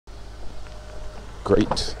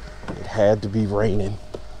Great. It had to be raining.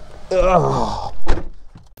 Ugh.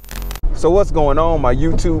 So what's going on, my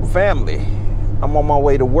YouTube family? I'm on my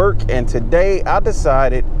way to work, and today I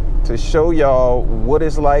decided to show y'all what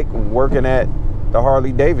it's like working at the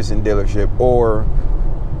Harley-Davidson dealership, or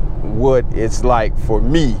what it's like for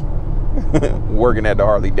me working at the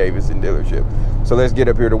Harley-Davidson dealership. So let's get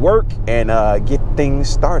up here to work and get things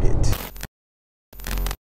started.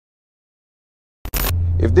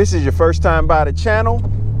 If this is your first time by the channel,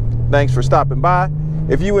 thanks for stopping by.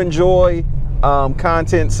 If you enjoy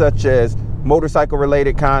content such as motorcycle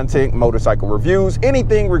related content, motorcycle reviews,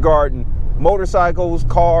 anything regarding motorcycles,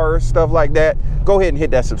 cars, stuff like that, go ahead and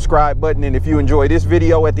hit that subscribe button. And if you enjoy this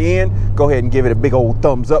video at the end, go ahead and give it a big old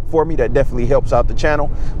thumbs up for me. That definitely helps out the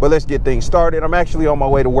channel. But let's get things started. I'm actually on my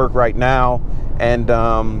way to work right now, and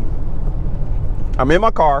I'm in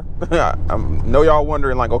my car. I know y'all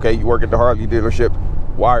wondering, like, okay, you work at the Harley dealership,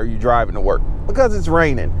 why are you driving to work? Because it's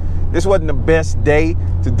raining. This wasn't the best day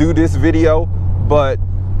to do this video, but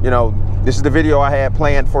you know, this is the video I had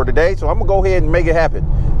planned for today, so I'm gonna go ahead and make it happen.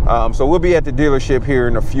 So we'll be at the dealership here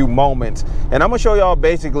in a few moments, and I'm gonna show y'all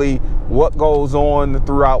basically what goes on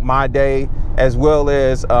throughout my day, as well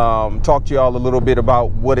as talk to y'all a little bit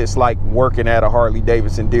about what it's like working at a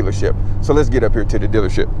Harley-Davidson dealership. So let's get up here to the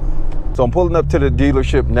dealership. So I'm pulling up to the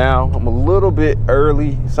dealership now. I'm a little bit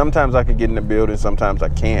early. Sometimes I can get in the building, sometimes I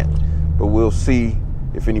can't, but we'll see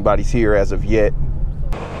if anybody's here as of yet.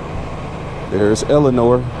 There's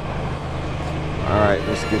Eleanor. All right,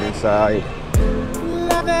 let's get inside.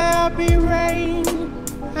 Let there be rain,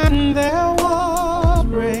 and there was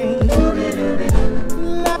rain.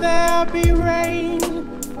 Let there be rain,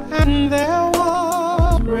 and there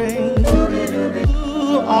was rain.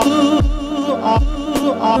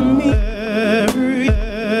 Me everything.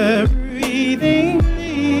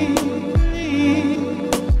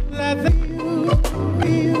 Let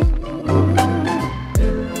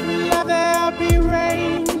there be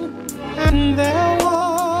rain, and there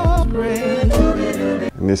was rain.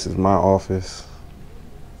 And this is my office.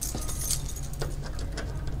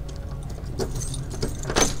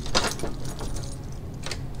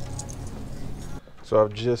 So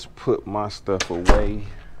I've just put my stuff away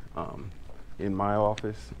in my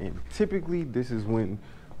office, and typically this is when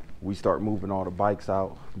we start moving all the bikes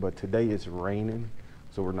out, but today it's raining,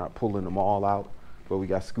 so we're not pulling them all out. But we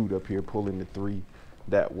got Scoot up here pulling the 3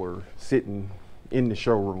 that were sitting in the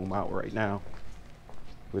showroom out right now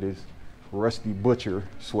with his Rusty Butcher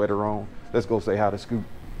sweater on. Let's go say hi to Scoot.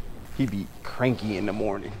 He be cranky in the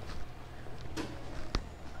morning.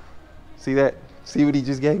 See that? See what he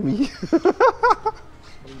just gave me? What are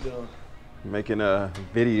you doing? Making a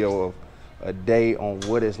video of a day on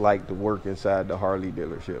what it's like to work inside the Harley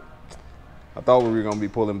dealership. I thought we were gonna be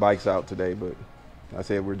pulling bikes out today, but I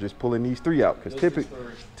said we're just pulling these 3 out, because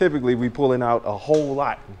typically we pulling out a whole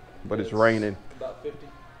lot, but it's raining. About 50.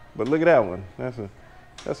 But look at that one.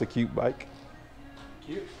 That's a cute bike.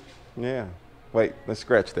 Cute. Yeah. Wait, let's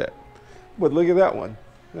scratch that. But look at that one.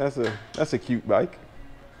 That's a cute bike.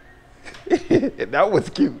 That was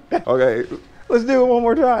cute. Okay, let's do it one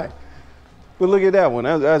more time. But look at that one.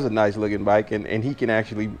 That's a nice looking bike, and he can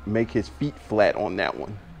actually make his feet flat on that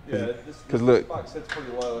one. Yeah, because look, bike sits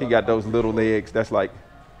pretty low. he got those little legs. That's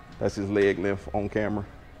his leg length on camera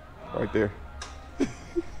right there.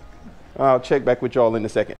 I'll check back with y'all in a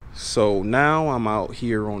second. So now I'm out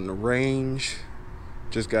here on the range.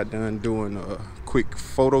 Just got done doing a quick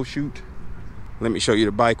photo shoot. Let me show you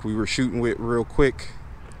the bike we were shooting with real quick.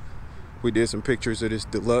 We did some pictures of this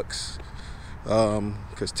Deluxe,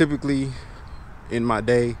 because typically in my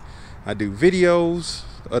day I do videos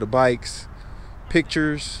of the bikes,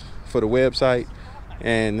 pictures for the website,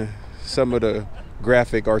 and some of the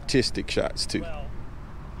graphic artistic shots too.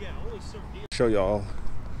 Show y'all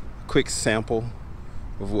a quick sample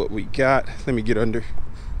of what we got. Let me get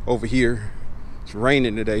over here. It's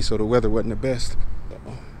raining today, so the weather wasn't the best.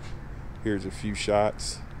 Here's a few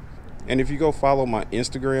shots. And if you go follow my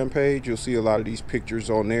Instagram page, you'll see a lot of these pictures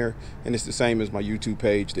on there, and it's the same as my YouTube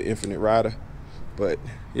page, The Infinite Ryda. But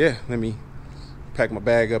yeah, let me pack my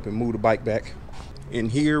bag up and move the bike back. In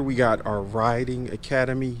here we got our riding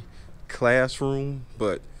academy classroom,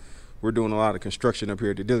 but we're doing a lot of construction up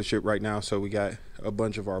here at the dealership right now, so we got a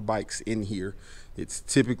bunch of our bikes in here. It's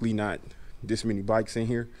typically not this many bikes in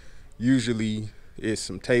here. Usually it's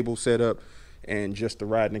some tables set up, and just the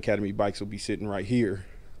riding academy bikes will be sitting right here,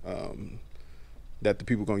 that the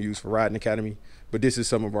people gonna use for riding academy. But this is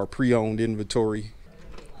some of our pre-owned inventory.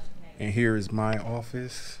 And here is my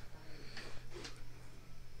office.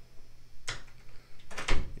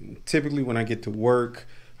 And typically when I get to work,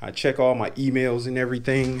 I check all my emails and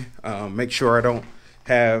everything, make sure I don't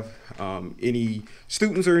have any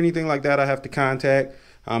students or anything like that I have to contact.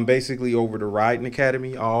 I'm basically over the Riding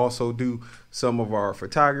Academy. I also do some of our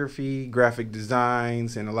photography, graphic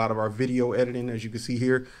designs, and a lot of our video editing. As you can see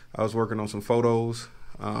here, I was working on some photos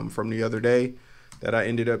from the other day that I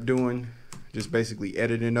ended up doing, just basically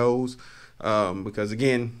editing those because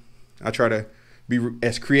again, I try to be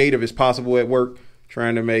as creative as possible at work,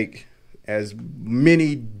 trying to make as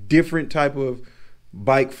many different type of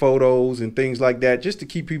bike photos and things like that, just to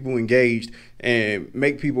keep people engaged and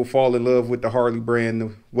make people fall in love with the Harley brand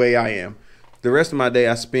the way I am. The rest of my day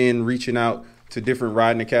I spend reaching out to different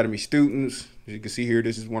Riding Academy students. As you can see here,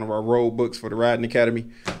 this is one of our road books for the Riding Academy,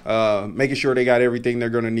 making sure they got everything they're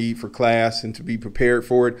going to need for class and to be prepared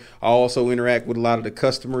for it. I also interact with a lot of the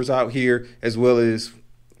customers out here, as well as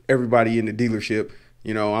everybody in the dealership.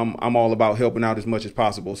 You know, I'm all about helping out as much as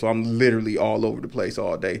possible, so I'm literally all over the place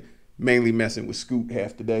all day, mainly messing with Scoot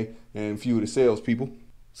half the day and a few of the salespeople.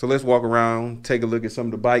 So let's walk around, take a look at some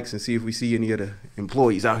of the bikes and see if we see any of the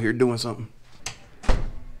employees out here doing something.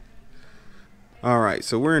 All right,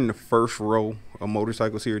 so we're in the first row of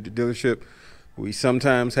motorcycles here at the dealership. We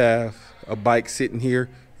sometimes have a bike sitting here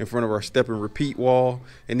in front of our step and repeat wall,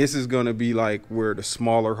 and this is going to be like where the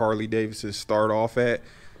smaller Harley-Davidsons start off at.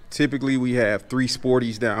 Typically we have 3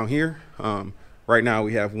 sporties down here. Right now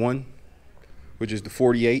we have one, which is the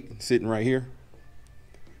 48 sitting right here.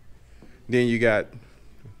 Then we got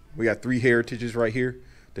 3 Heritages right here.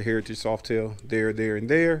 The Heritage Softail there, and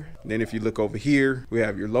there. Then if you look over here, we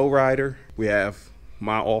have your lowrider. We have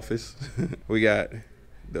my office. We got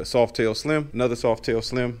the Softail Slim, another Softail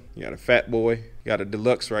Slim. You got a Fat Boy. You got a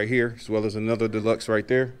Deluxe right here, as well as another Deluxe right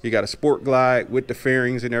there. You got a Sport Glide with the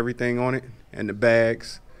fairings and everything on it, and the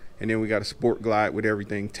bags. And then we got a Sport Glide with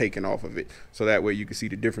everything taken off of it. So that way you can see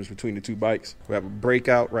the difference between the 2 bikes. We have a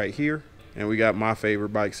Breakout right here. And we got my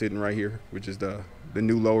favorite bike sitting right here, which is the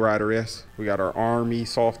new Lowrider S. We got our Army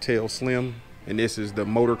Softail Slim. And this is the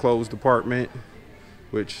motor clothes department,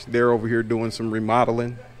 which they're over here doing some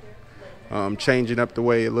remodeling, changing up the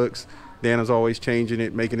way it looks. Dana's always changing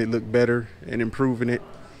it, making it look better and improving it.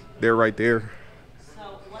 They're right there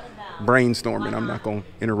brainstorming. I'm not going to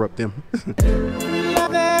interrupt them.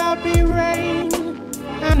 There'll be rain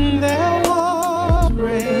and there was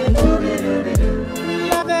rain.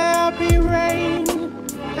 There'll be rain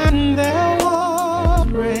and there was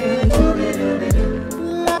rain.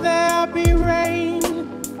 There'll be rain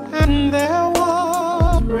and there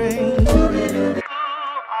was rain.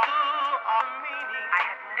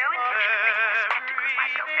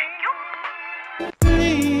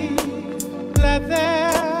 Please let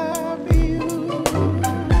there be you.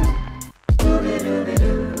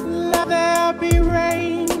 Let there be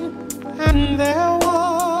rain and there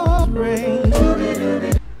was rain.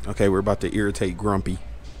 Okay, we're about to irritate Grumpy.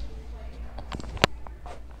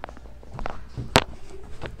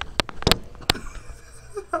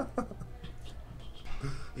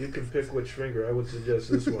 You can pick which finger. I would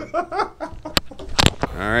suggest this one. All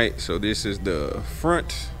right, so this is the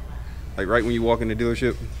front, like right when you walk in the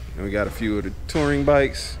dealership. And we got a few of the touring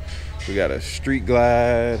bikes. We got a Street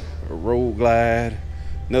Glide, a Road Glide,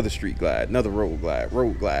 another Street Glide, another Road Glide,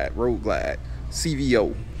 Road Glide, Road Glide,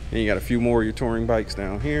 CVO. Then you got a few more of your touring bikes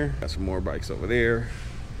down here. Got some more bikes over there.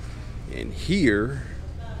 And here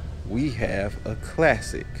we have a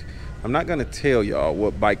classic. I'm not gonna tell y'all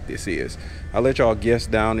what bike this is. I'll let y'all guess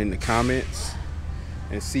down in the comments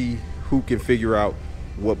and see who can figure out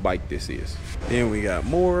what bike this is. Then we got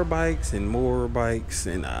more bikes and more bikes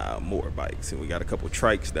and more bikes. And we got a couple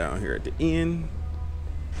trikes down here at the end,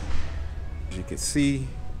 as you can see.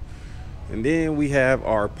 And then we have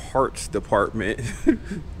our parts department.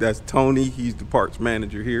 That's Tony, he's the parts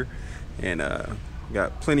manager here. And we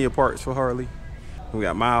got plenty of parts for Harley. We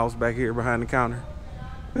got Miles back here behind the counter.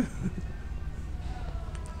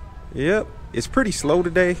 Yep, it's pretty slow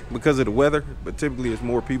today because of the weather, but typically there's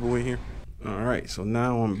more people in here. All right, so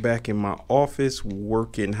now I'm back in my office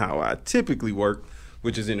working how I typically work,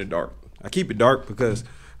 which is in the dark. I keep it dark because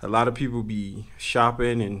a lot of people be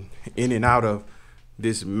shopping and in and out of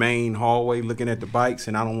this main hallway looking at the bikes,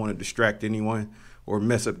 and I don't want to distract anyone or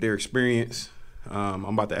mess up their experience. I'm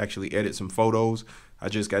about to actually edit some photos I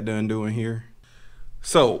just got done doing here.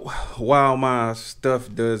 So while my stuff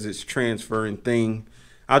does its transferring thing,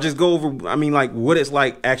 I'll just go over, like what it's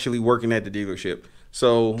like actually working at the dealership.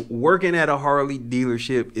 So working at a Harley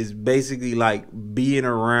dealership is basically like being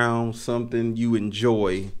around something you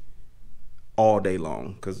enjoy all day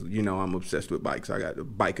long. Cause you know, I'm obsessed with bikes. I got a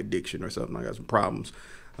bike addiction or something. I got some problems.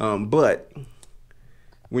 But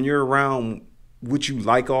when you're around what you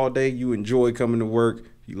like all day, you enjoy coming to work.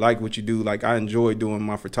 you like what you do. Like, I enjoy doing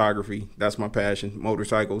my photography. That's my passion,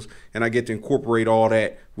 motorcycles. And I get to incorporate all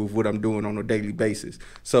that with what I'm doing on a daily basis.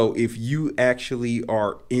 So if you actually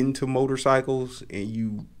are into motorcycles and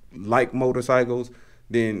you like motorcycles,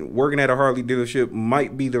 then working at a Harley dealership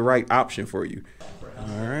might be the right option for you.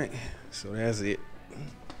 All right, so that's it.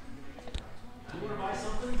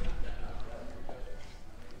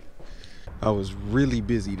 I was really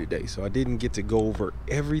busy today, so I didn't get to go over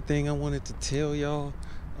everything I wanted to tell y'all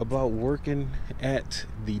about working at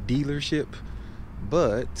the dealership,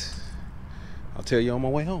 but I'll tell you on my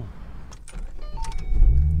way home.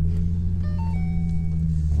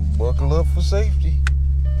 Buckle up for safety.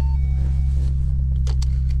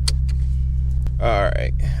 All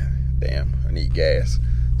right, damn, I need gas.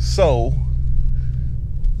 So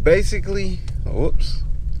basically, whoops.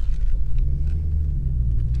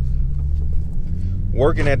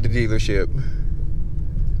 Working at the dealership,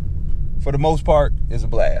 for the most part, is a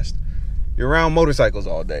blast. You're around motorcycles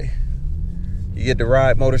all day. You get to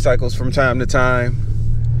ride motorcycles from time to time.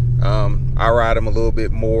 I ride them a little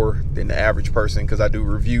bit more than the average person because I do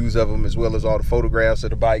reviews of them as well as all the photographs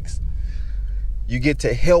of the bikes. You get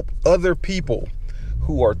to help other people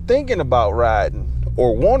who are thinking about riding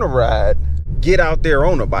or want to ride get out there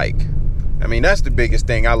on a bike. I mean, that's the biggest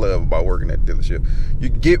thing I love about working at the dealership. You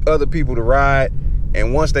get other people to ride,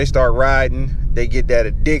 and once they start riding, they get that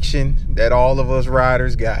addiction that all of us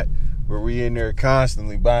riders got, where we in there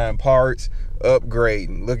constantly buying parts,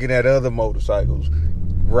 upgrading, looking at other motorcycles,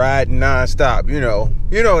 riding nonstop. You know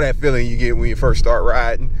that feeling you get when you first start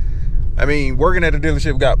riding. I mean, working at a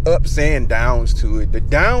dealership got ups and downs to it.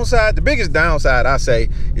 The biggest downside I say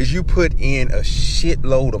is you put in a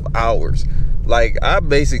shitload of hours. Like, I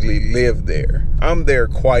basically live there. I'm there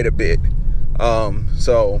quite a bit.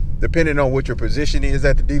 So depending on what your position is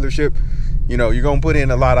at the dealership, you're gonna put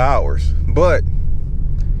in a lot of hours. But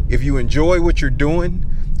if you enjoy what you're doing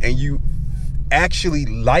and you actually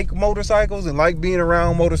like motorcycles and like being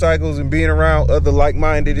around motorcycles and being around other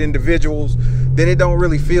like-minded individuals, then it don't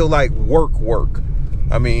really feel like work.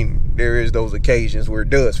 I mean, there is those occasions where it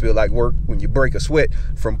does feel like work when you break a sweat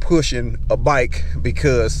from pushing a bike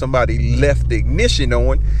because somebody left the ignition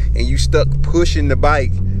on and you stuck pushing the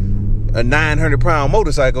bike, a 900-pound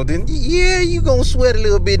motorcycle. Then yeah, you gonna sweat a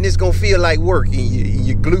little bit and it's gonna feel like work, and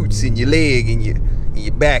your glutes and your leg and your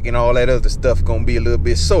back and all that other stuff gonna be a little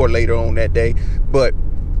bit sore later on that day. But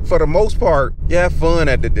for the most part, you have fun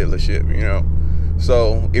at the dealership.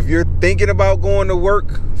 So if you're thinking about going to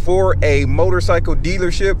work for a motorcycle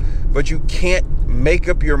dealership but you can't make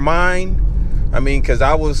up your mind, I mean, because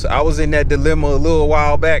I was in that dilemma a little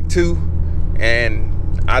while back too,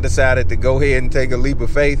 and I decided to go ahead and take a leap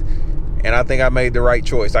of faith, and I think I made the right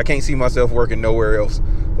choice. I can't see myself working nowhere else.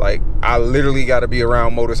 Like, I literally got to be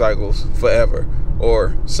around motorcycles forever,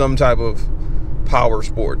 or some type of power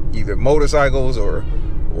sport, either motorcycles or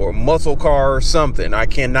muscle car or something. I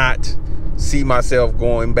cannot see myself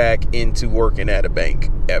going back into working at a bank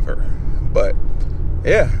ever. But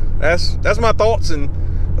yeah, that's my thoughts and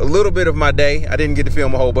a little bit of my day. I didn't get to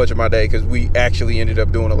film a whole bunch of my day because we actually ended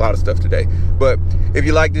up doing a lot of stuff today. But if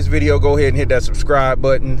you like this video, go ahead and hit that subscribe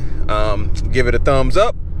button. Give it a thumbs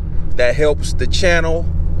up. That helps the channel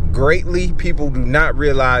greatly. People do not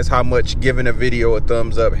realize how much giving a video a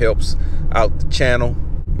thumbs up helps out the channel.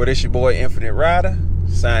 But it's your boy Infinite Ryda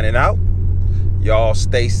signing out. Y'all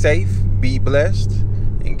stay safe, be blessed,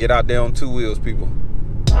 and get out there on two wheels, people.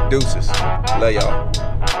 Deuces. Love y'all.